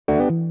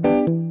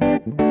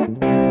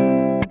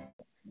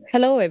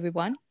Hello,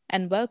 everyone,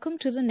 and welcome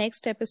to the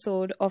next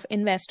episode of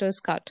Investors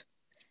Cut.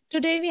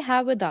 Today, we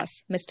have with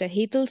us Mr.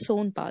 Hetal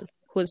Sonpal,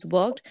 who has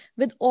worked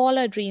with all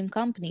our dream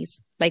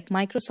companies like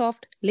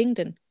Microsoft,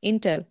 LinkedIn,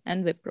 Intel,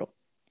 and Wipro.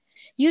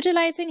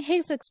 Utilizing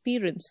his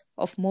experience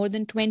of more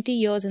than 20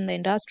 years in the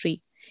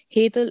industry,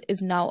 Hetal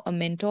is now a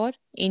mentor,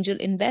 angel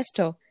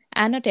investor,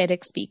 and a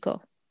TEDx speaker.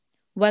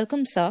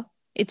 Welcome, sir.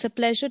 It's a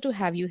pleasure to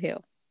have you here.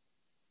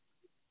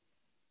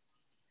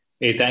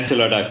 Hey, thanks a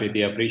lot,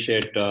 Akriti. I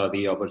appreciate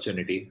the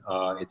opportunity.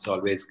 It's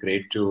always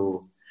great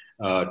to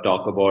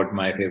talk about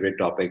my favorite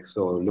topics.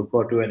 So look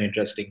forward to an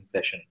interesting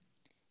session.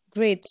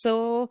 Great.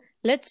 So,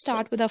 let's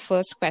start with our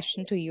first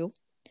question to you.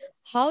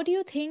 How do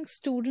you think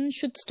students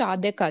should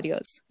start their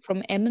careers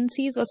from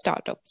MNCs or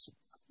startups?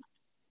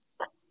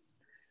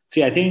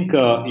 See, I think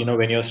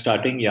when you're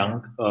starting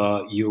young,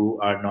 you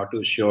are not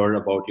too sure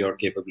about your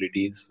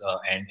capabilities,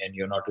 and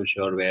you're not too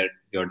sure where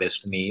your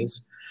destiny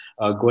is.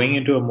 Going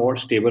into a more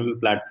stable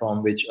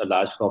platform, which a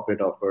large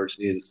corporate offers,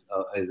 is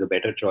a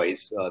better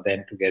choice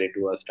than to get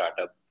into a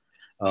startup.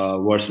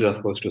 Versus,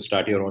 of course, to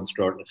start your own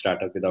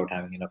startup without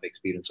having enough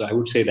experience. So I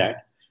would say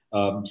that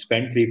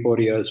spend 3-4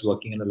 years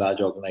working in a large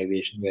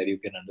organization where you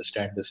can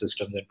understand the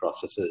systems and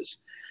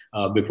processes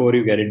before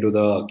you get into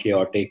the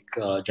chaotic,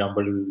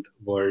 jumbled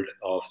world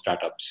of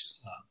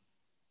startups.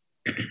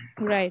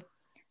 Right.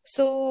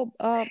 So,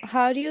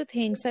 how do you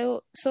think?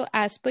 So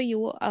as per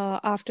you,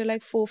 after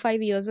like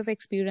 4-5 years of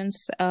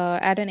experience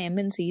at an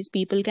MNCs,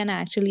 people can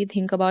actually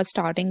think about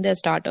starting their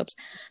startups.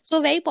 So,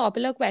 a very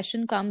popular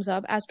question comes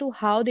up as to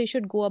how they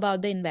should go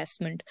about the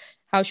investment.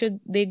 How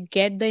should they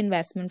get the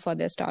investment for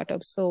their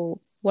startups?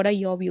 So, what are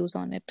your views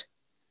on it?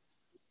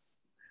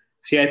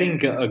 See, I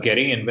think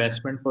getting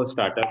investment for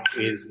startup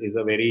is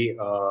a very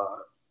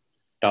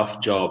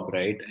tough job,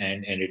 right?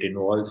 And it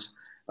involves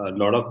a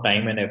lot of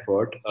time and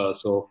effort.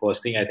 So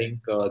first thing, I think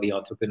the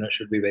entrepreneur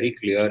should be very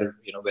clear,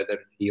 whether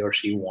he or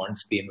she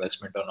wants the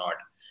investment or not.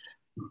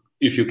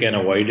 If you can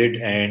avoid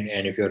it, and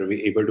if you're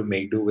able to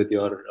make do with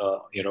your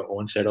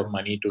own set of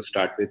money to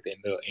start with in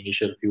the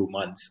initial few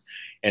months,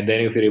 and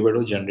then if you're able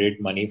to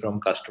generate money from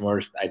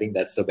customers, I think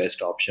that's the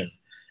best option.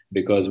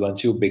 Because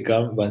once you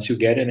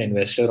get an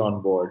investor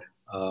on board,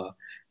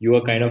 you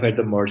are kind of at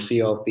the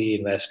mercy of the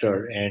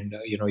investor, and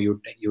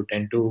you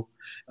tend to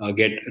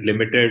get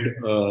limited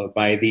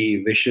by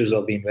the wishes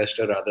of the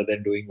investor rather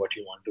than doing what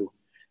you want to.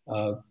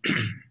 uh,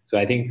 so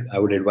I think I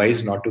would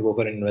advise not to go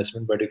for an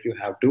investment, but if you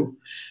have to,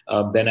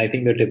 then I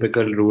think the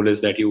typical rule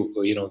is that you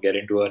get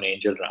into an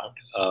angel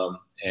round,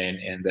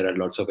 and there are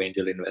lots of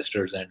angel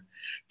investors, and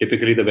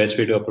typically the best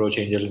way to approach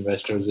angel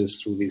investors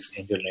is through this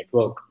angel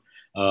network,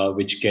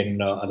 which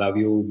can allow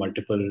you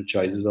multiple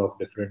choices of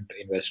different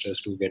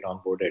investors to get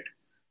onboarded.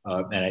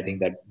 And I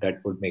think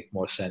that would make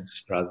more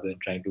sense rather than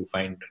trying to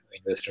find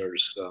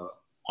investors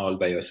all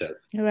by yourself.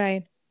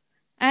 Right.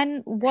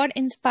 And what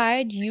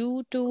inspired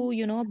you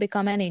to,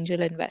 become an angel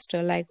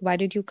investor? Like, why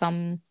did you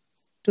come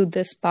to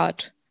this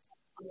part?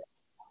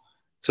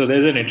 So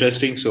there's an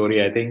interesting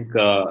story. I think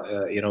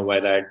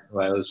while I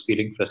was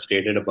feeling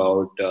frustrated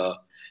about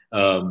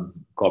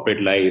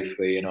corporate life,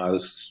 I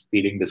was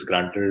feeling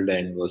disgruntled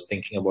and was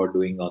thinking about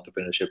doing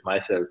entrepreneurship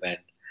myself. And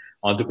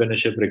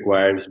entrepreneurship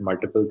requires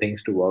multiple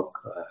things to work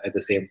at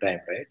the same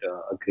time, right?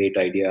 A great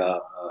idea,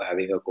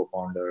 having a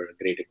co-founder, a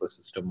great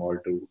ecosystem, all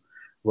to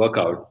work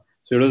out.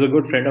 So it was a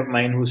good friend of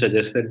mine who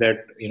suggested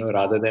that,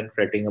 rather than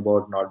fretting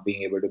about not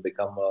being able to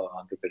become an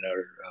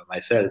entrepreneur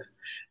myself,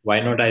 why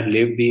not I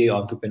live the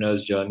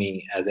entrepreneur's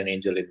journey as an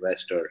angel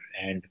investor?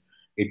 And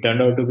it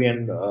turned out to be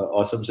an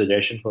awesome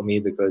suggestion for me,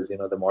 because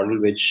the model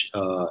which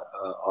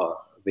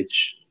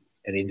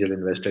an angel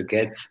investor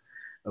gets,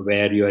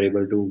 where you are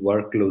able to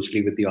work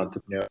closely with the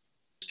entrepreneur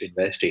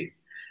investing.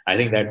 I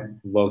think that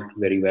worked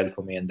very well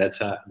for me, and that's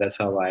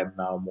how I am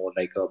now more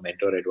like a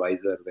mentor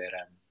advisor, where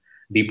I'm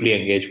deeply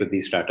engaged with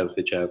these startups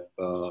which I'm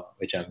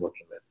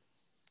working with.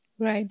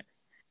 Right.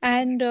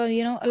 And,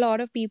 a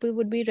lot of people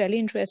would be really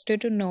interested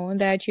to know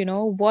that,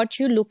 what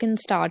you look in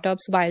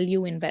startups while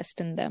you invest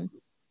in them.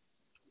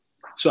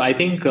 So I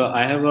think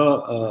I have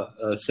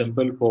a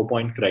simple 4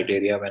 point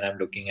criteria when I'm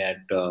looking at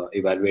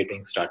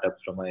evaluating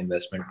startups from an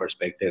investment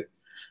perspective.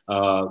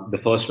 The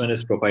first one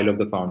is profile of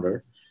the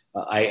founder.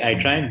 I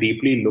try and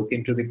deeply look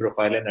into the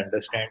profile and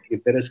understand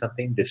if there is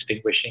something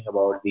distinguishing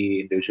about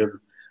the individual,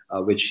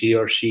 which he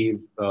or she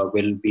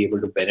will be able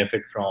to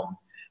benefit from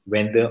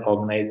when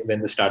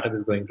the startup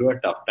is going through a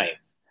tough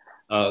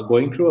time.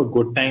 Going through a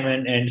good time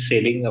and and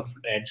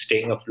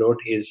staying afloat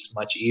is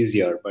much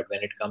easier. But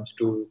when it comes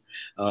to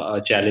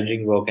a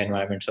challenging work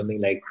environment, something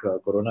like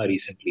Corona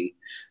recently,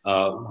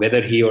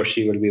 whether he or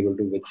she will be able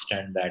to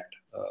withstand that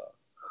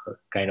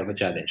kind of a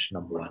challenge,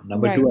 number one.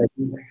 Number Right. two, I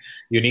think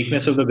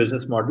uniqueness of the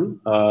business model.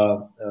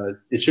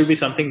 It should be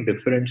something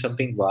different,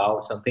 something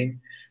wow, something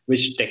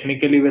which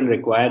technically will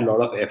require a lot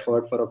of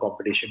effort for a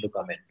competition to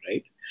come in,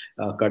 right?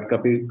 Cut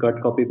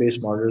copy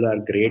paste models are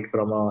great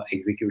from a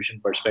execution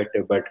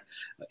perspective, but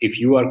if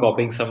you are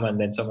copying someone,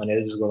 then someone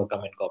else is going to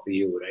come and copy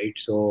you, right?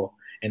 So,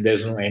 and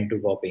there's no end to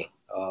copying.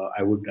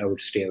 I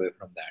would stay away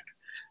from that.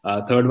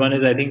 Third one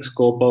is, I think,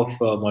 scope of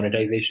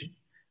monetization.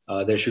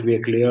 There should be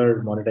a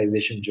clear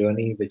monetization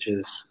journey, which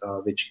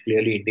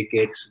clearly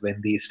indicates when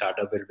the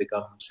startup will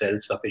become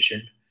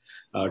self-sufficient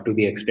to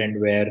the extent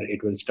where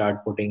it will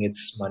start putting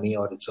its money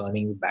or its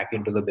earning back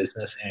into the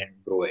business and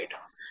grow it.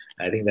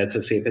 I think that's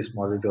the safest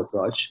model to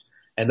approach.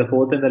 And the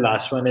fourth and the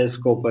last one is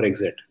scope for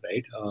exit,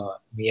 right?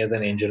 Me as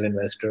an angel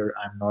investor,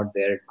 I'm not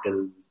there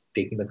till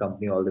taking the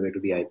company all the way to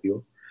the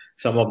IPO.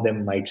 Some of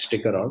them might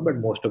stick around, but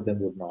most of them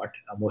would not.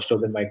 Most of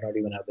them might not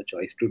even have the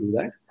choice to do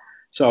that.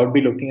 So I would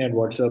be looking at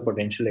what's a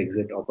potential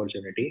exit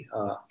opportunity.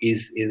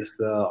 Is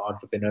the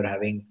entrepreneur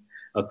having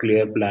a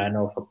clear plan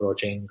of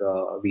approaching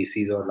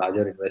VCs or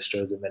larger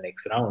investors in the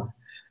next round,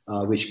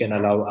 which can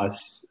allow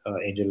us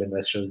angel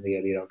investors in the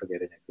early round to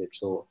get an exit.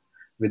 So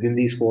within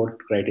these four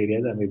criteria,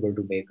 I'm able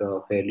to make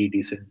a fairly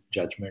decent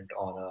judgment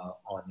on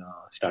a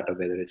startup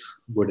whether it's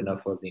good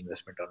enough for the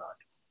investment or not.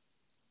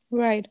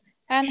 Right.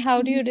 And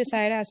how do you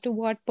decide as to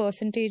what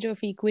percentage of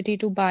equity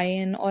to buy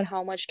in or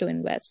how much to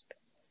invest?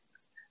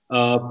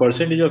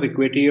 Percentage of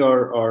equity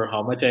or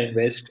how much I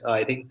invest,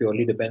 I think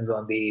purely depends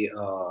on the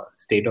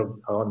state of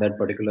on that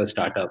particular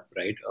startup,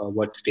 right?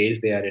 What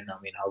stage they are in. I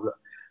mean,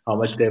 how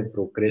much they've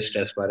progressed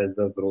as far as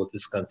the growth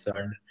is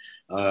concerned.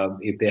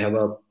 If they have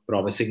a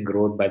promising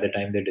growth by the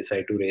time they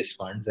decide to raise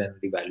funds and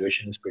the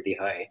valuation is pretty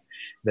high,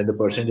 then the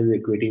percentage of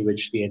equity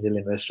which the angel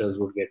investors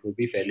would get would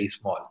be fairly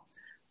small.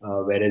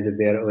 Whereas if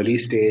they are early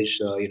stage,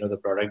 the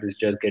product is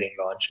just getting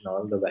launched and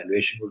all, the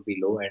valuation would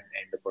be low and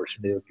the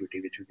percentage of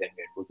equity which you can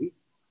get would be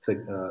a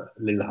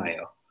little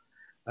higher.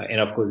 And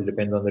of course, it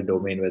depends on the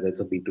domain, whether it's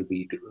a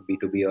B2B,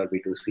 B2B or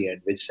B2C,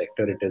 and which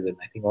sector it is in.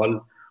 I think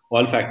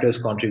all factors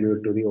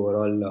contribute to the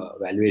overall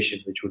valuation,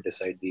 which would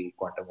decide the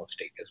quantum of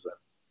stake as well.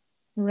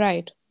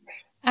 Right.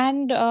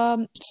 And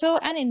so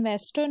an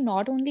investor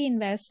not only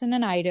invests in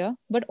an idea,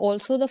 but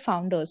also the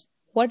founders.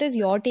 What is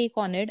your take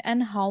on it,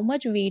 and how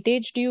much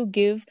weightage do you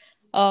give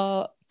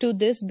to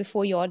this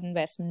before your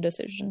investment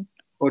decision?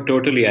 Oh,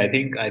 totally. I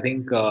think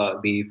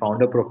the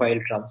founder profile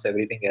trumps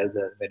everything else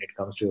when it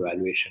comes to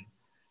evaluation,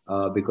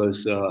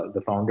 because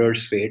the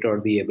founder's fate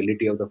or the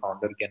ability of the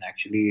founder can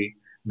actually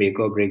make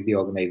or break the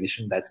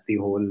organization. That's the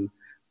whole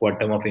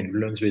quantum of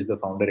influence which the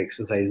founder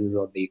exercises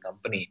on the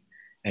company.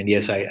 And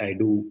yes, I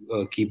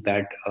do keep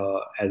that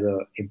as a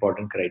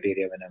important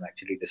criteria when I'm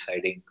actually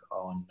deciding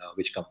on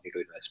which company to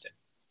invest in.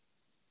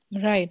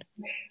 Right.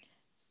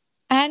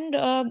 And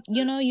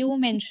you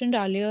mentioned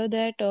earlier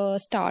that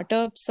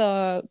startups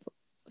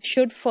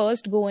should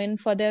first go in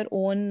for their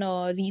own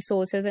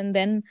resources and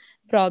then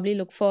probably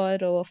look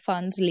for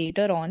funds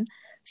later on.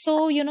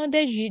 So,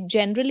 they're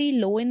generally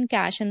low in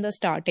cash in the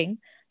starting.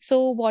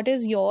 So, what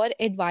is your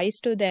advice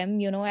to them,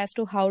 as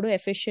to how to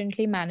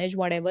efficiently manage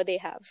whatever they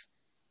have?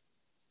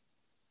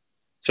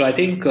 So I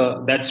think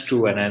that's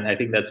true, and I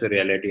think that's a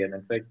reality. And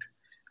in fact,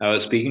 I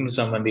was speaking to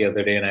someone the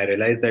other day, and I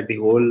realized that the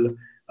whole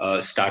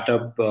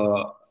startup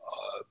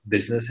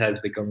business has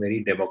become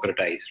very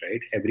democratized. Right?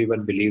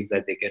 Everyone believes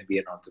that they can be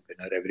an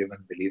entrepreneur.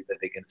 Everyone believes that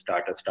they can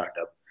start a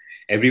startup.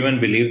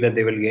 Everyone believes that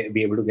they will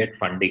be able to get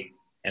funding.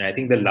 And I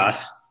think the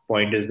last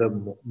point is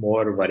the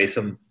more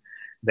worrisome,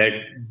 that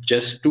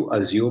just to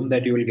assume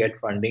that you will get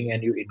funding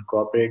and you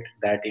incorporate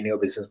that in your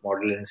business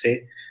model and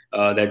say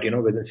that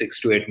within 6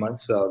 to 8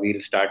 months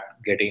we'll start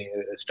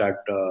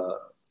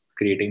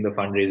creating the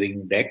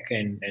fundraising deck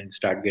and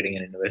start getting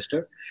an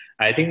investor.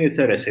 I think it's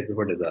a recipe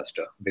for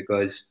disaster,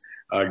 because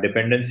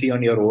dependency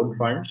on your own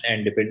funds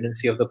and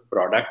dependency of the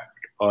product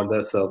or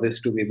the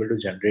service to be able to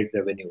generate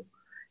revenue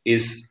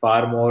is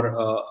far more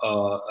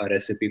a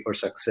recipe for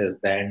success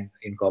than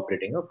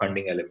incorporating a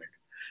funding element.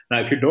 Now,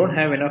 if you don't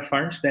have enough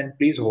funds, then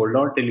please hold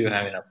on till you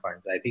have enough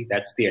funds. I think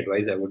that's the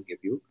advice I would give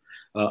you.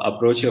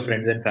 Approach your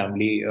friends and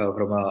family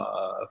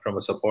from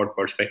a support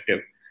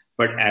perspective.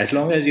 But as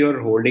long as you're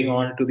holding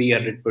on to the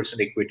 100%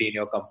 equity in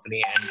your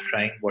company and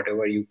trying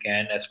whatever you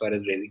can as far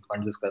as raising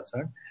funds is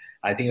concerned,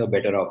 I think you're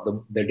better off.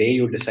 The day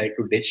you decide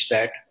to ditch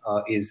that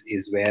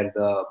is where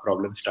the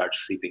problem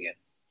starts seeping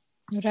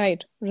in.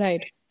 Right,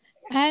 right.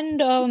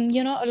 And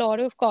a lot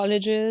of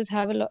colleges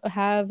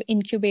have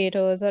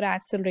incubators or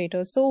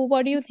accelerators. So,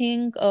 what do you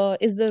think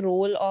is the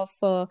role of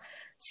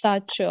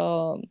such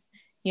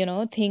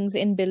things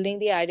in building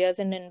the ideas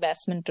and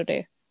investment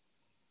today?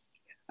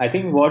 I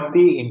think what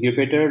the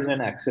incubators and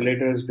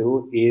accelerators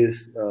do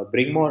is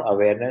bring more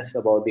awareness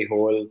about the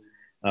whole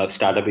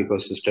startup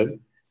ecosystem.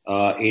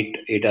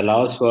 It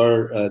allows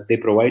for they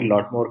provide a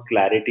lot more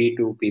clarity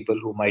to people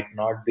who might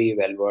not be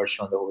well versed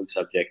on the whole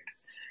subject.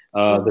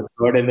 True. The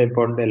third and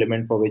important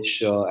element for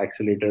which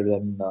accelerators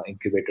and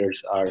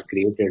incubators are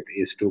created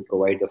is to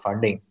provide the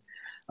funding.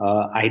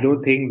 I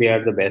don't think they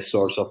are the best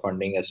source of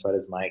funding as far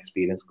as my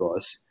experience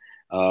goes,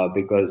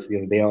 because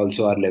they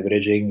also are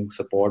leveraging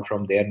support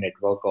from their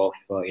network of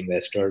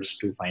investors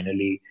to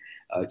finally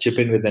chip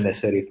in with the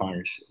necessary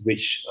funds,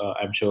 which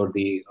I'm sure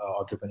the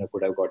entrepreneur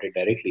could have got it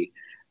directly.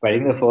 But I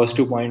think the first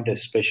 2 points,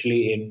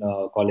 especially in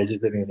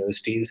colleges and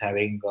universities,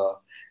 having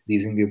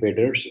these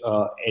incubators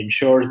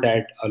ensures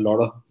that a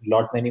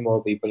lot many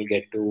more people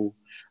get to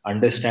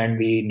understand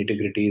the nitty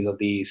gritties of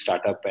the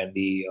startup and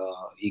the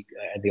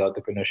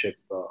entrepreneurship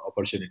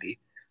opportunity,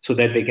 so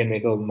that they can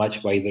make a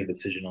much wiser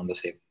decision on the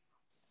same.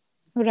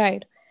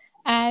 Right.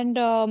 And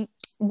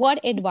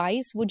what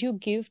advice would you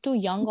give to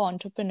young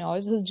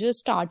entrepreneurs who's just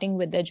starting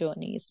with their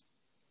journeys?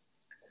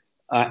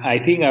 I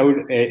think I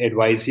would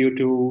advise you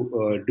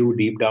to do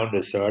deep down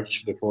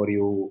research before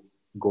you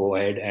go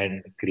ahead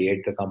and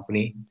create the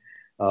company.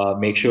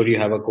 Make sure you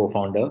have a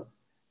co-founder.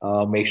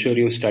 Make sure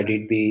you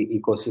studied the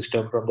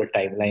ecosystem from the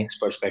timelines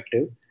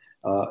perspective.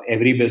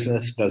 Every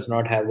business does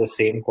not have the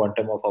same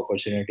quantum of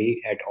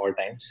opportunity at all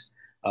times.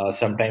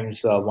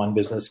 Sometimes one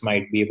business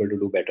might be able to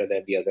do better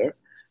than the other.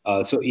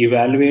 So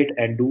evaluate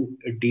and do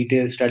a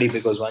detailed study,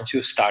 because once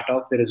you start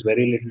off, there is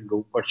very little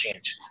room for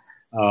change.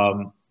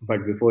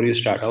 But before you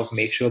start off,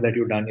 make sure that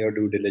you've done your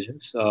due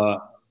diligence,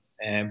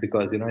 and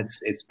because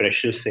it's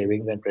precious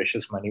savings and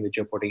precious money which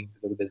you're putting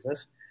into the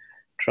business.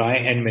 Try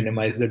and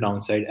minimize the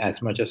downside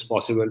as much as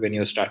possible when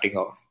you're starting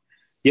off.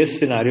 Yes,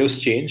 scenarios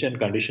change and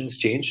conditions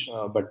change,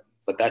 but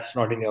that's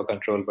not in your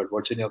control. But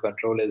what's in your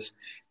control is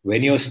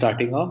when you're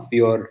starting off,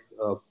 you're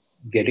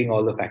getting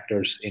all the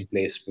factors in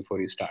place before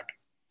you start.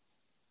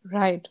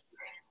 Right.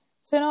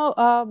 So,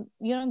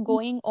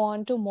 going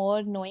on to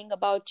more knowing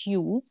about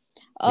you,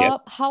 Yeah.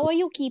 how are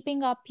you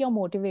keeping up your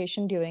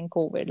motivation during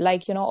COVID?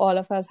 Like, all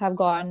of us have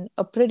gone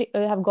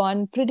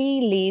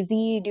pretty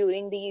lazy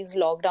during these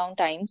lockdown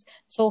times.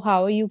 So,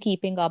 how are you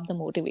keeping up the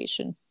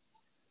motivation?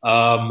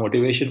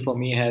 Motivation for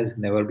me has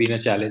never been a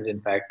challenge.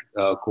 In fact,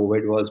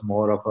 COVID was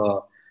more of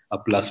a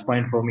plus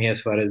point for me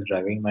as far as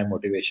driving my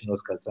motivation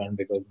was concerned,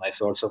 because my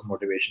source of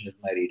motivation is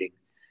my reading,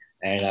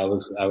 and I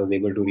was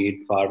able to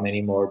read far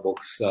many more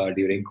books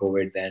during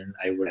COVID than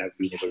I would have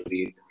been able to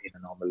read in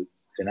a normal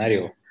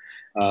scenario.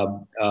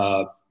 Um,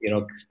 uh,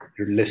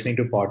 Listening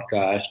to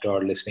podcast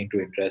or listening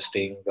to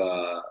interesting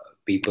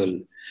people,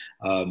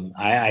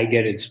 I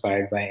get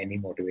inspired by any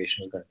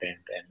motivational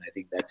content, and I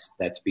think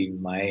that's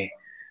been my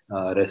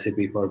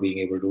recipe for being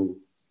able to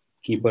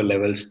keep a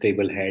level,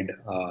 stable head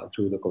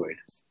through the COVID.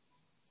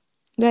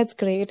 That's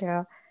great,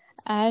 yeah.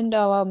 And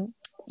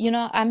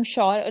I'm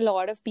sure a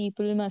lot of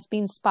people must be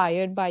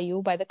inspired by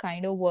you, by the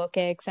kind of work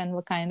ex and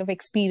what kind of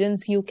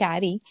experience you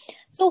carry.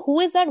 So, who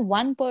is that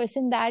one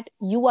person that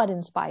you are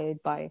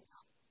inspired by?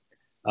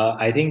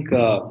 I think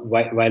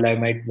while I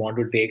might want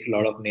to take a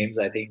lot of names,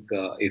 I think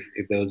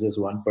if there was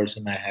just one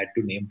person I had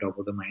to name top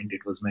of the mind,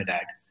 it was my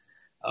dad.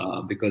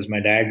 Because my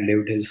dad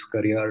lived his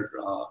career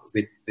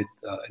with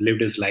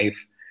lived his life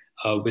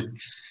with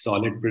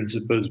solid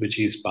principles which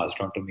he's passed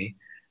on to me.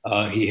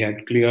 He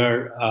had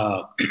clear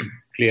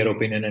clear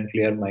opinion and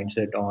clear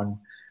mindset on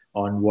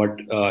what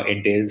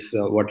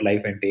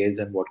life entails,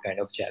 and what kind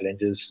of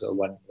challenges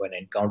one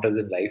encounters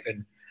in life,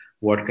 and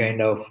what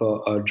kind of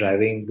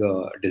driving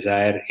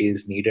desire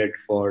is needed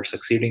for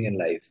succeeding in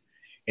life.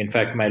 In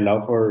fact, my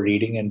love for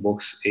reading and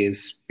books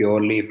is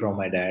purely from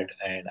my dad,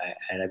 and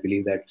I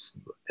believe that's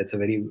a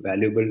very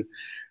valuable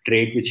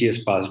trait which he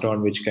has passed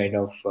on, which kind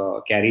of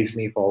carries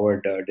me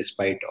forward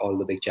despite all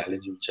the big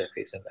challenges which I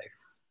face in life.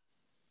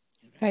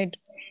 Right.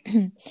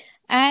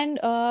 And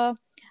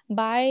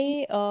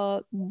by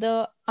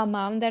the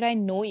amount that I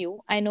know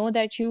you, I know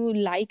that you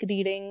like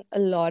reading a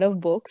lot of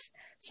books.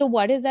 So,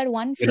 what is that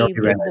one You know me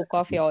favorite book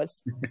of well.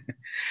 yours?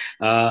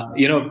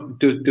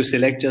 To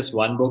select just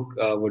one book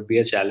would be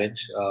a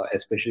challenge,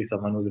 especially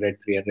someone who's read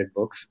 300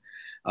 books.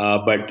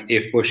 But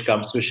if push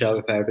comes to shove,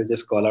 if I have to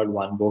just call out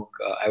one book,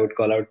 I would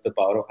call out The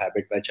Power of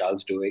Habit by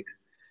Charles Duhigg.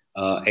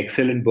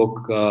 Excellent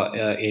book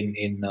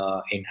in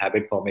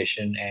habit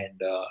formation, and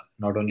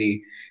not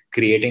only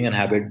creating an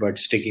habit but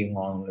sticking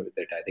on with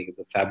it. I think it's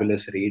a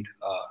fabulous read.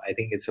 I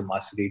think it's a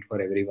must read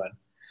for everyone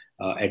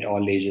at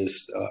all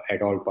ages,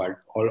 at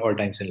all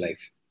times in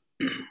life.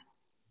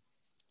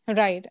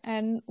 Right.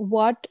 And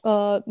what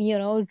role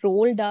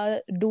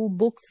do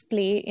books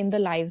play in the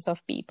lives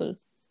of people?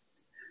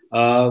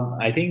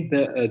 I think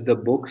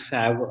the books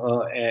have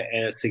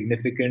a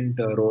significant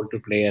role to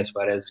play as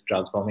far as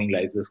transforming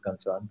lives is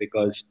concerned,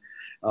 because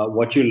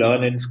what you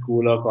learn in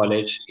school or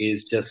college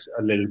is just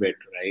a little bit,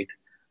 right?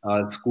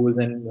 Schools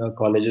and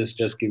colleges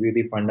just give you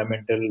the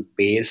fundamental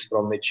base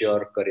from which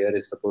your career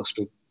is supposed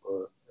to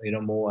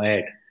move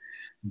ahead.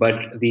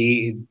 But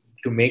the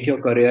to make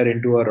your career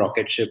into a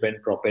rocket ship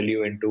and propel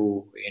you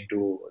into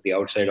the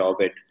outside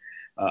orbit,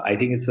 I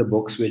think it's the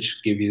books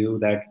which give you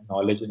that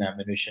knowledge and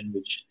ammunition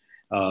which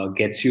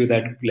gets you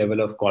that level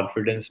of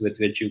confidence with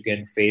which you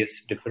can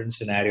face different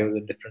scenarios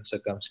and different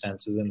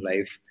circumstances in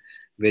life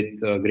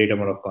with a great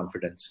amount of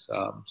confidence.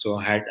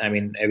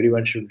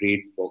 Everyone should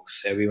read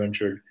books. Everyone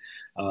should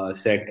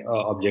set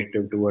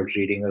objective towards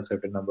reading a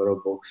certain number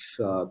of books.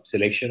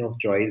 Selection of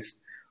choice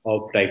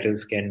of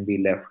titles can be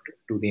left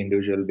to the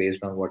individual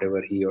based on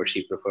whatever he or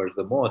she prefers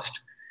the most.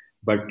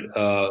 But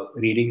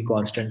reading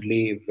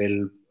constantly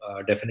will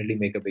definitely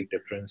make a big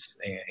difference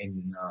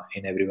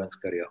in everyone's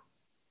career.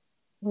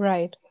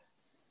 Right.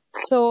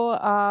 So,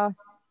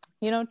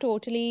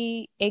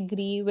 totally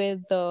agree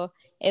with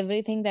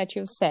everything that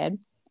you've said.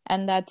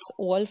 And that's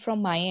all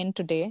from my end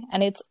today.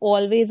 And it's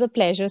always a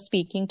pleasure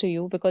speaking to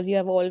you because you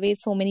have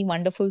always so many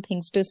wonderful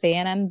things to say.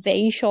 And I'm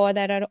very sure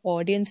that our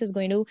audience is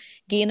going to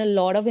gain a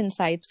lot of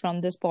insights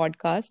from this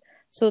podcast.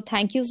 So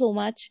thank you so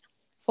much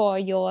for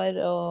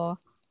your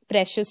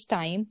precious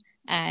time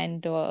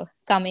and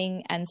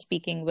coming and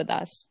speaking with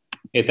us.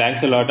 Hey,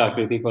 thanks a lot,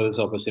 Akriti, for this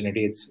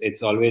opportunity.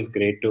 It's always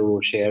great to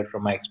share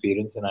from my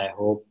experience, and I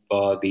hope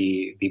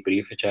the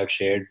brief which I've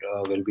shared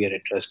will be an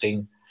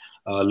interesting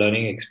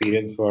learning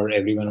experience for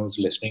everyone who's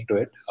listening to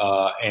it.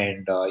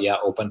 And yeah,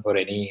 open for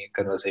any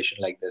conversation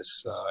like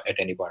this at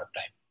any point of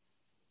time.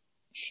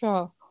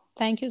 Sure.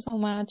 Thank you so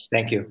much.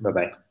 Thank you. Bye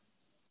bye.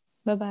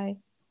 Bye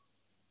bye.